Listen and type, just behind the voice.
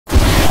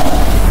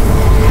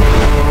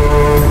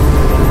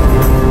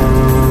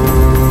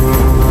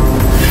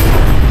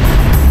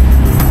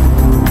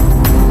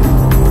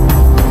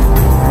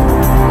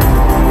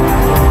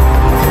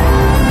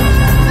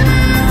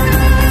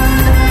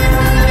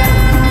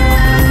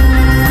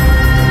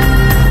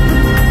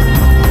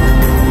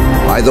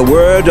By the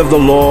word of the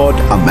Lord,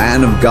 a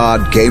man of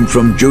God came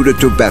from Judah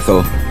to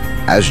Bethel,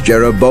 as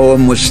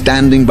Jeroboam was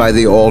standing by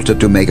the altar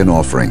to make an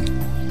offering.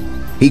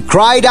 He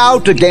cried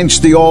out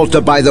against the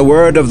altar by the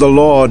word of the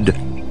Lord,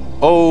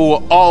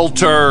 O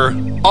altar,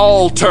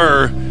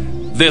 altar!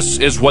 This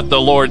is what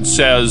the Lord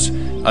says.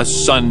 A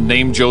son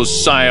named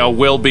Josiah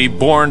will be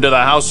born to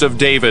the house of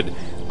David.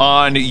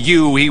 On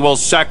you he will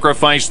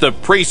sacrifice the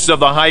priests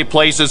of the high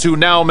places who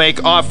now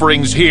make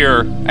offerings here,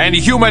 and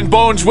human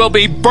bones will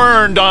be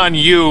burned on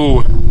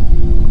you.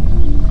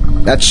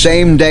 That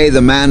same day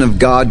the man of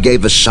God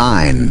gave a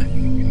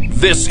sign.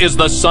 This is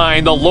the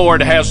sign the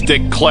Lord has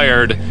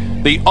declared.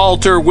 The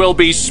altar will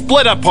be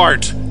split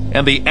apart,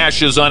 and the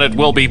ashes on it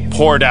will be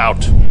poured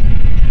out.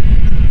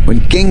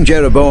 When King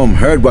Jeroboam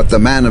heard what the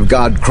man of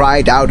God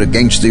cried out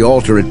against the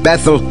altar at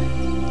Bethel,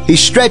 he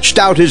stretched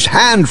out his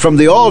hand from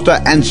the altar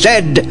and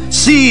said,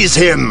 "Seize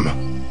him!"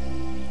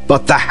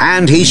 But the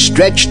hand he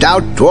stretched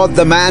out toward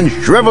the man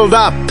shriveled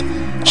up,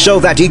 so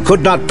that he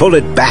could not pull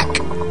it back.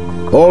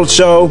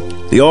 Also,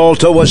 the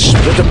altar was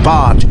split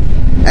apart,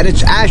 and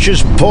its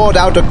ashes poured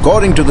out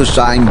according to the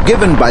sign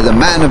given by the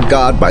man of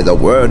God by the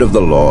word of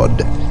the Lord.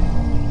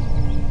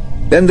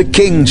 Then the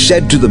king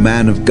said to the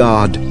man of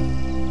God,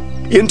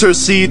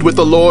 "Intercede with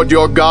the Lord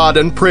your God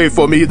and pray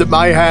for me that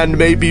my hand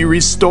may be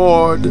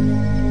restored."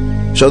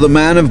 So the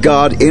man of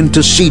God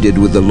interceded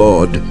with the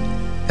Lord,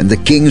 and the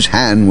king's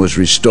hand was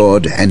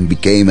restored and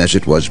became as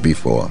it was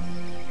before.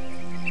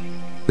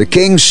 The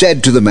king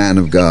said to the man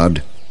of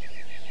God,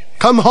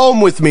 "Come home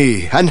with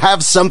me and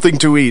have something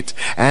to eat,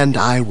 and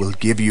I will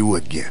give you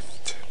a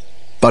gift."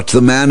 But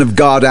the man of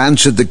God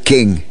answered the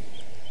king,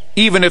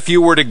 Even if you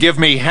were to give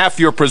me half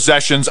your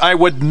possessions, I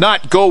would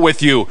not go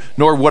with you,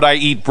 nor would I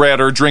eat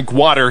bread or drink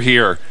water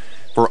here.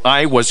 For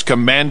I was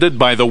commanded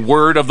by the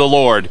word of the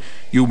Lord,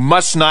 you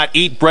must not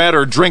eat bread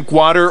or drink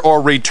water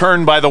or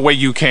return by the way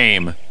you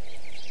came.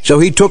 So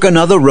he took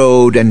another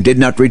road and did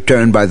not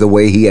return by the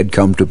way he had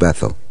come to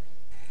Bethel.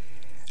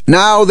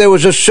 Now there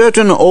was a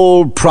certain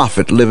old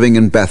prophet living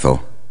in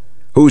Bethel,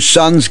 whose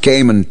sons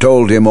came and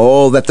told him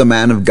all that the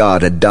man of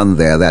God had done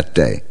there that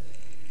day.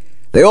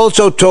 They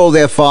also told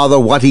their father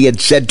what he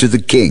had said to the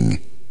king.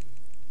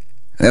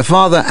 Their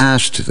father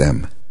asked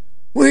them,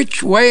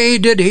 "Which way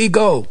did he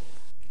go?"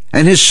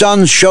 And his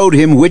sons showed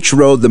him which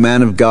road the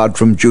man of God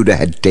from Judah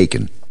had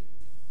taken.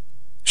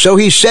 So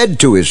he said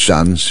to his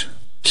sons,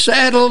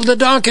 "Saddle the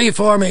donkey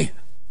for me."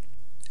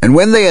 And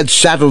when they had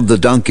saddled the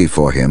donkey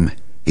for him,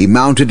 he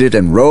mounted it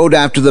and rode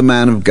after the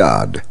man of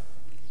God.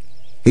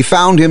 He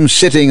found him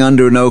sitting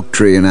under an oak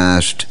tree and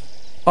asked,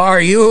 "Are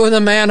you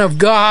the man of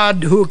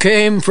God who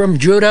came from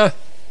Judah?"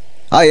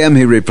 "I am,"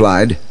 he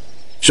replied.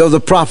 So the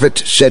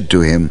prophet said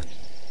to him,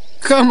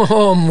 "Come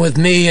home with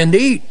me and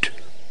eat."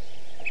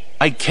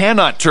 I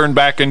cannot turn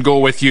back and go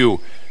with you,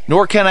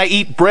 nor can I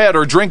eat bread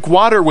or drink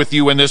water with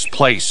you in this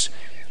place.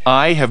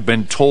 I have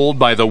been told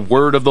by the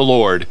word of the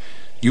Lord,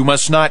 you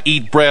must not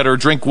eat bread or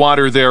drink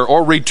water there,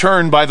 or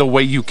return by the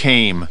way you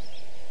came.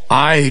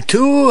 I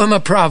too am a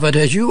prophet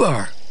as you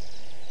are.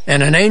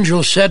 And an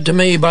angel said to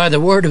me by the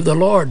word of the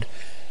Lord,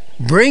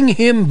 Bring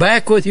him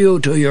back with you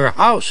to your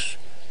house,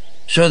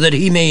 so that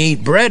he may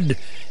eat bread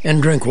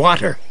and drink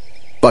water.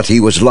 But he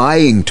was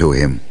lying to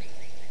him.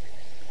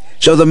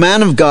 So the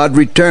man of God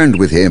returned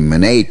with him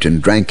and ate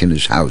and drank in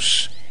his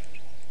house.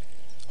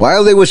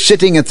 While they were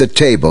sitting at the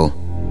table,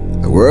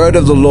 the word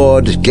of the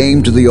Lord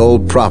came to the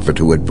old prophet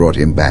who had brought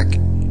him back.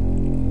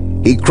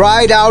 He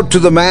cried out to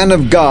the man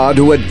of God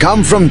who had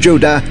come from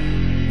Judah,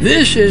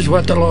 This is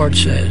what the Lord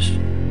says.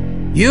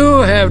 You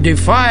have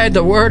defied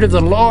the word of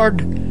the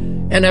Lord,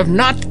 and have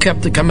not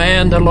kept the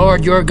command the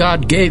Lord your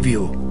God gave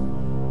you.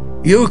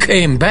 You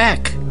came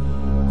back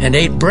and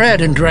ate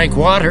bread and drank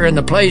water in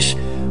the place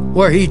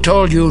where he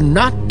told you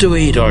not to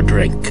eat or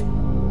drink.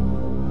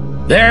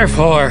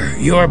 Therefore,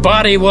 your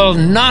body will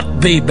not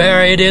be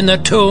buried in the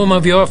tomb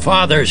of your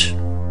fathers.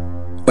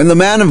 When the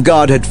man of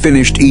God had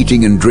finished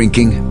eating and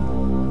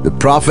drinking, the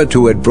prophet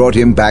who had brought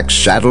him back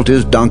saddled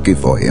his donkey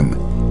for him.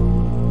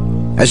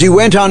 As he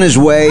went on his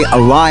way, a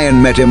lion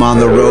met him on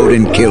the road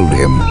and killed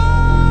him.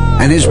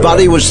 And his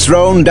body was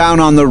thrown down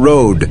on the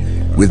road,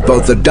 with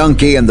both the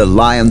donkey and the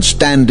lion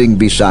standing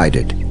beside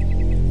it.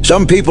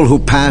 Some people who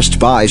passed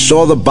by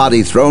saw the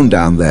body thrown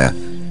down there,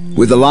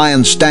 with the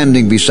lion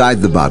standing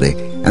beside the body,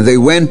 and they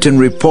went and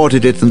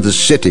reported it in the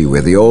city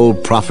where the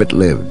old prophet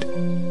lived.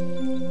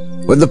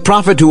 When the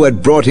prophet who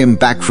had brought him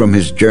back from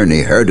his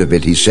journey heard of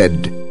it, he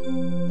said,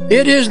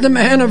 It is the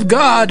man of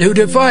God who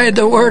defied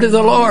the word of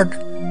the Lord.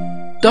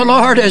 The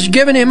Lord has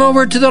given him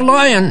over to the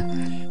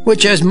lion,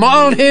 which has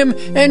mauled him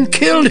and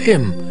killed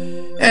him,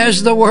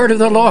 as the word of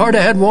the Lord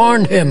had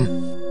warned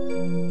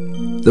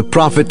him. The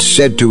prophet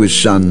said to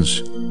his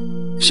sons,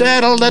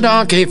 Saddle the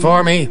donkey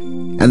for me.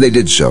 And they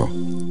did so.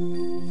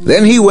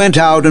 Then he went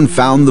out and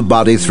found the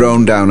body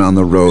thrown down on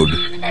the road,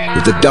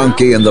 with the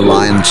donkey and the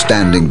lion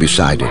standing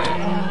beside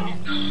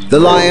it. The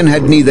lion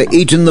had neither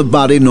eaten the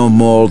body nor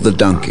mauled the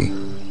donkey.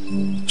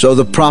 So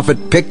the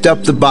prophet picked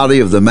up the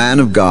body of the man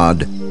of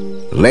God,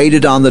 laid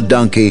it on the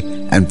donkey,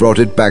 and brought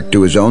it back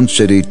to his own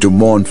city to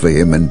mourn for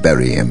him and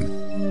bury him.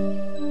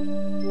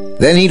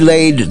 Then he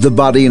laid the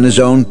body in his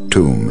own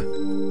tomb,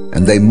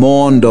 and they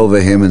mourned over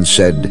him and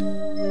said,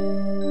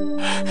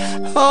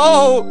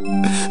 "Oh,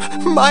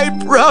 my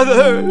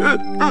brother,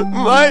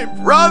 my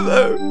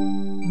brother!"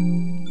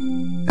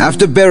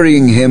 After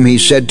burying him, he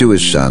said to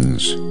his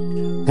sons,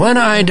 "When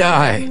I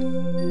die,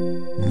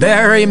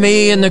 bury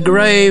me in the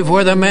grave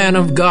where the man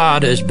of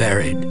God is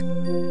buried.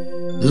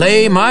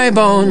 Lay my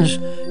bones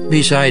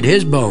beside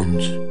his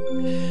bones.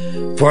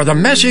 For the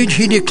message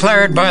he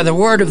declared by the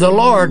word of the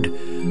Lord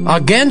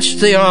against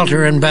the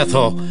altar in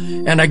Bethel,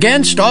 and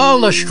against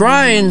all the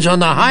shrines on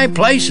the high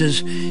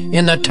places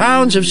in the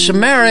towns of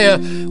Samaria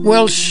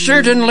will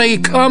certainly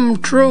come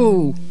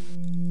true."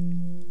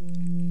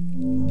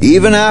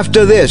 Even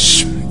after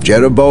this,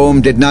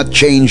 Jeroboam did not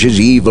change his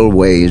evil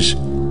ways,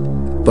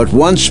 but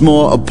once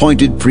more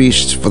appointed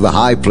priests for the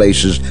high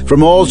places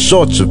from all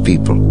sorts of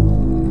people.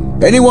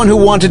 Anyone who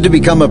wanted to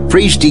become a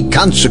priest he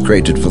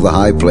consecrated for the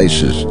high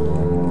places.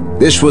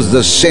 This was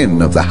the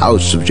sin of the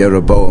house of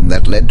Jeroboam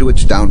that led to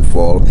its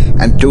downfall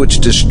and to its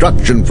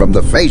destruction from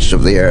the face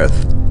of the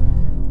earth.